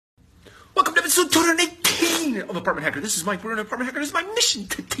Episode 218 of Apartment Hacker. This is Mike Brewer, Apartment Hacker. It is my mission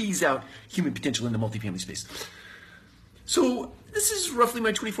to tease out human potential in the multifamily space. So this is roughly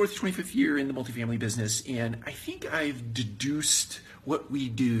my 24th, 25th year in the multifamily business, and I think I've deduced what we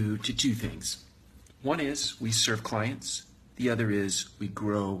do to two things. One is we serve clients. The other is we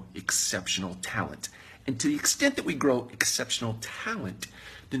grow exceptional talent. And to the extent that we grow exceptional talent,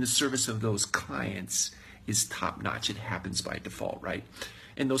 then the service of those clients is top-notch. It happens by default, right?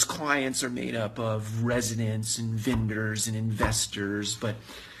 And those clients are made up of residents and vendors and investors, but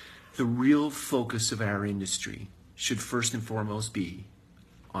the real focus of our industry should first and foremost be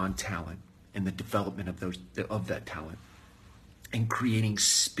on talent and the development of that talent, and creating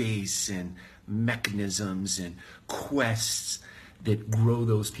space and mechanisms and quests that grow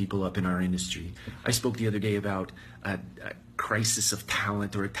those people up in our industry. I spoke the other day about a crisis of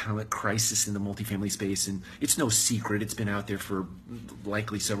talent, or a talent crisis in the multifamily space, and it's no secret. It's been out there for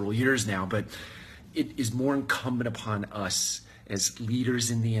likely several years now, but it is more incumbent upon us as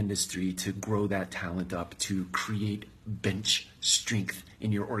leaders in the industry to grow that talent up, to create bench strength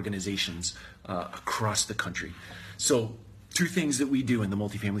in your organizations across the country. So two things that we do in the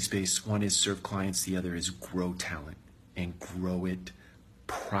multifamily space: one is serve clients, the other is grow talent, and grow it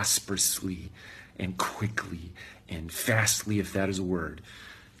prosperously and quickly and fastly, if that is a word.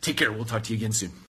 Take care. We'll talk to you again soon.